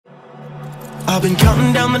I've been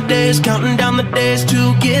counting down the days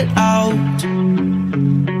to get out.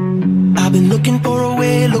 I've been looking for a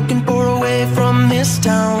way from this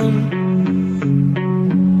town.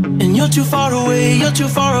 And you're too far away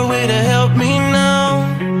to help me now.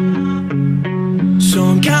 So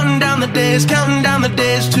I'm counting down the days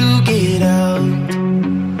to get out.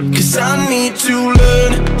 'Cause I need to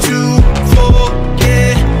learn to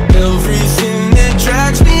forget everything that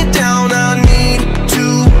drags me down. I need to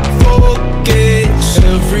forget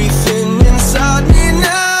everything inside me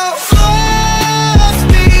now. Full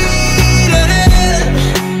speed ahead,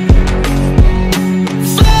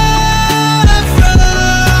 fly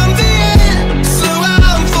from the end. So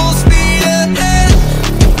I'm full speed ahead.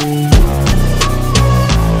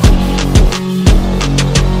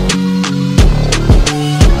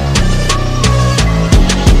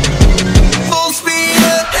 Full speed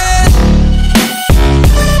ahead.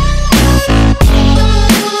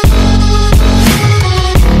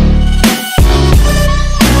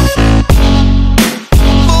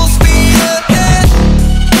 Full speed ahead.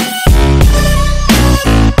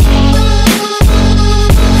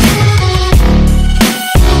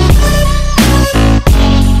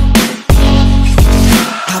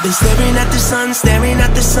 I've been staring at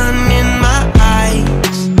the sun in my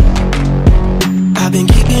eyes. I've been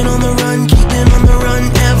keeping on the run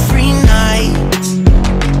every night.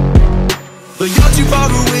 But you're too far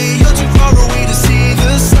away to see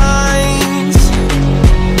the signs.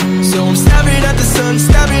 So I'm staring at the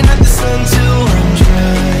sun till I'm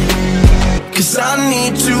dry. 'Cause I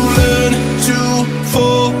need to learn to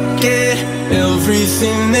forget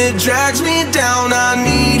everything that drags me down. I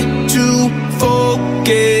need to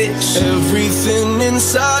forget everything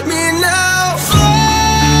inside me now.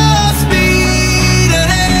 Full speed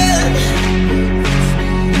ahead,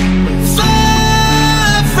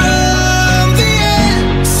 fly from the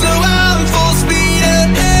end. So I'm full speed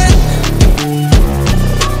ahead.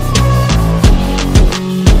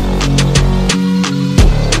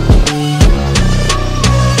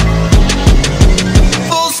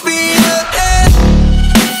 Full speed ahead.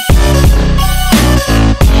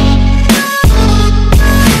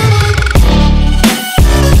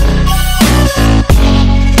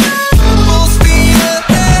 Full speed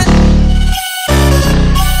ahead.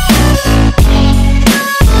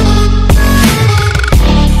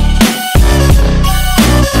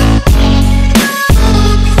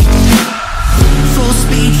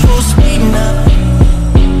 Full speed now.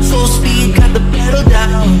 Full speed, got the pedal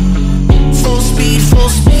down. Full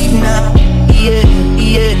speed now. Yeah,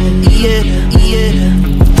 yeah, yeah, yeah.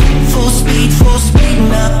 Full speed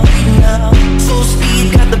now. Full speed,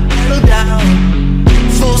 got the pedal down.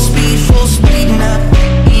 Full speed now.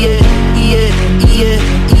 Yeah, yeah, yeah,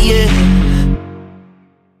 yeah.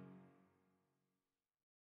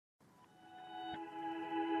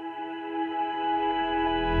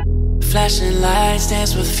 Flashing lights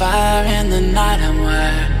dance with fire in the night. I'm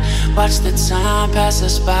wired. Watch the time pass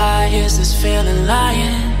us by. Is this feeling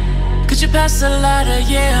lying? Could you pass the lighter?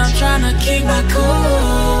 Yeah, I'm trying to keep my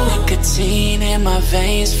cool. Nicotine in my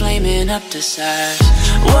veins, flaming up desires.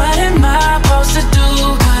 What am I supposed to do?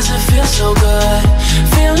 'Cause it feels so good.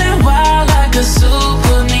 Feeling wild like a zoo.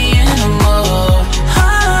 Put me in a mood.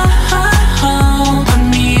 Put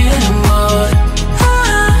me in a mood.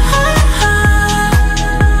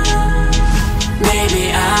 Maybe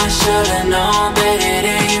I should've known that it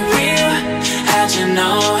ain't real. How'd you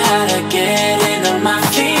know how to get into my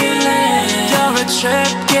feelings? You're a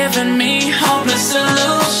trip giving me hopeless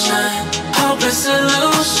solution.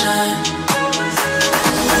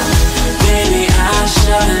 Maybe I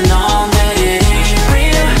should've known that it ain't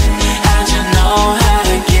real. How'd you know how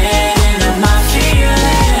to get into my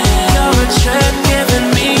feelings? You're a trip giving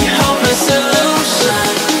me hopeless solution.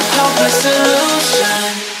 Hopeless solution.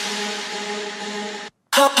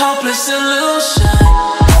 Hopeless solution.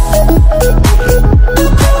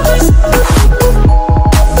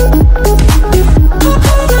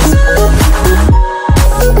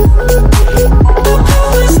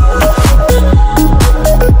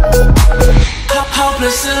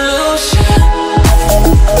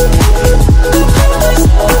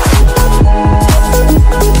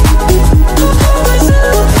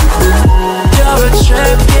 You're a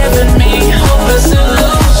trip giving me hopeless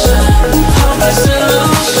solution. Hopeless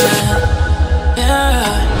solution.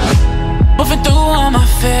 Yeah. Moving through all my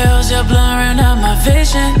feels, you're blurring out my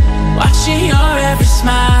vision. Watching your every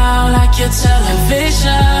smile like your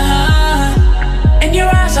television. In your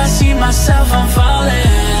eyes I see myself, I'm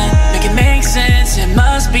falling. Make it make sense, it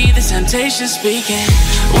must be the temptation speaking.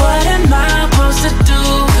 What am I supposed to do?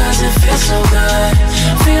 'Cause it feels so good.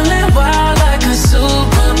 Feeling wild like a zoo,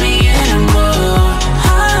 put me in a mood.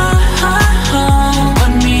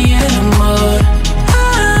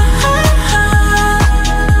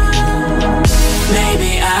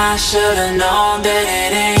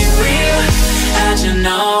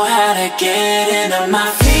 get into my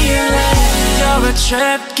feelings. You're a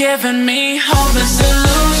trip giving me hope and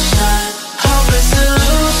solution, hope and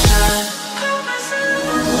solution.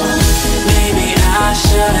 Maybe I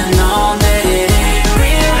should've known that it ain't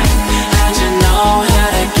real. How'd you know how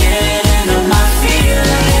to get into my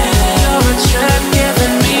feelings? You're a trip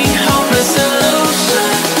giving me hope and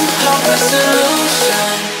solution, hope and solution,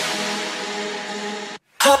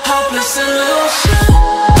 hopeless solution.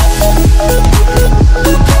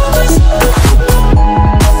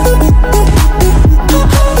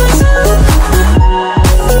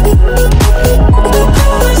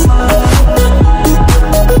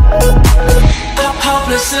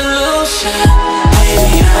 Hopeless solution.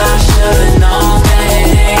 Maybe I should've known that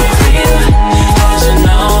it ain't real. How'd you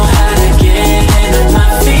know how to get into my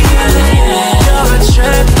feelings? You're a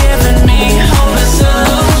trip giving me hopeless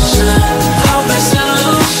solution, hopeless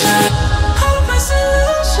solution, hopeless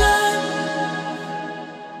solution.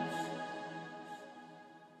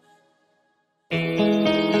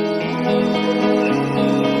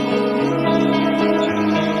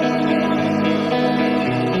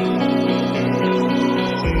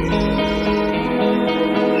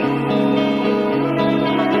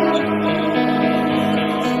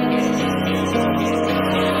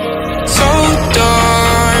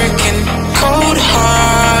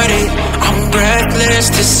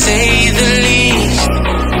 To say the least,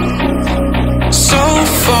 so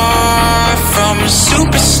far from a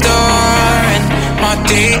superstar, and my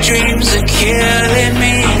daydreams are killing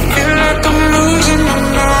me. Feel like I'm losing my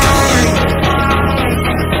mind.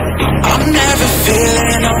 I'm never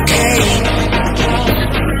feeling okay.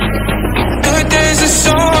 Good days are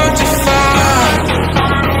so hard to find.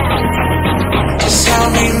 Just help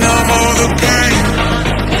me numb all the pain.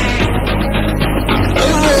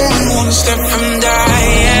 One step from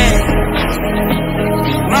dying,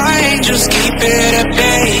 my angels keep it at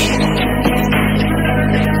bay.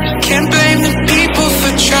 Can't blame the people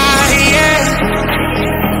for trying.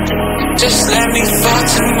 Just let me fall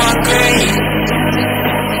to my grave.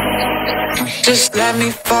 Just let me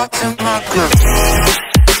fall to my grave.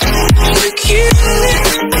 Look you.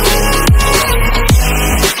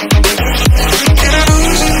 Can I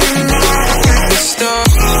lose in the storm?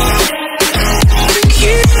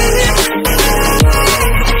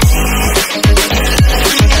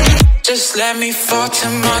 Just let me fall to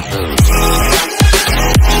my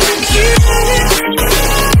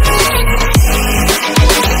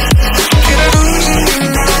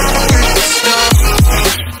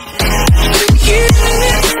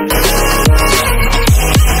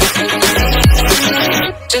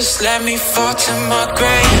Just let me fall to my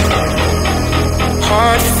grave.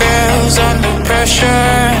 Heart fails under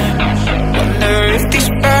pressure. Wonder if these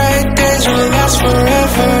bad days will last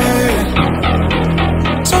forever.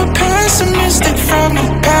 Pessimistic from the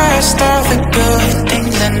past, all the good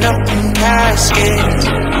things end up in caskets.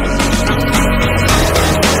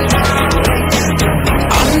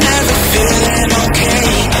 I'm never feeling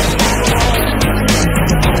okay.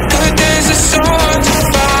 Good days are so hard to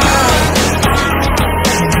find.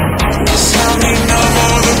 Just help me numb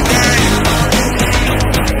all the pain.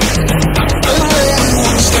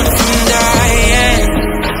 One step from dying,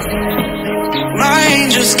 my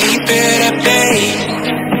angels keep it at bay.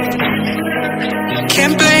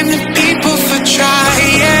 Can't blame the people for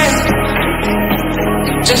trying.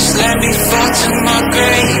 Just let me fall to my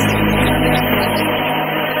grave.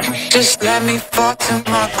 Just let me fall to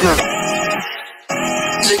my grave.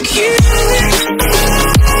 Look you.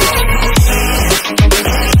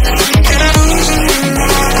 Can I lose in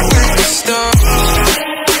the storm?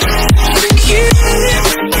 Look you.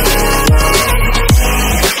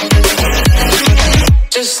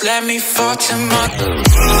 Just let me fall to my grave.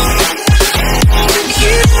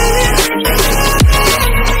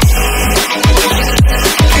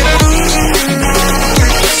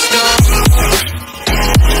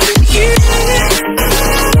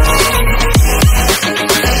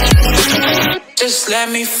 Just let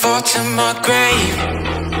me fall to my grave.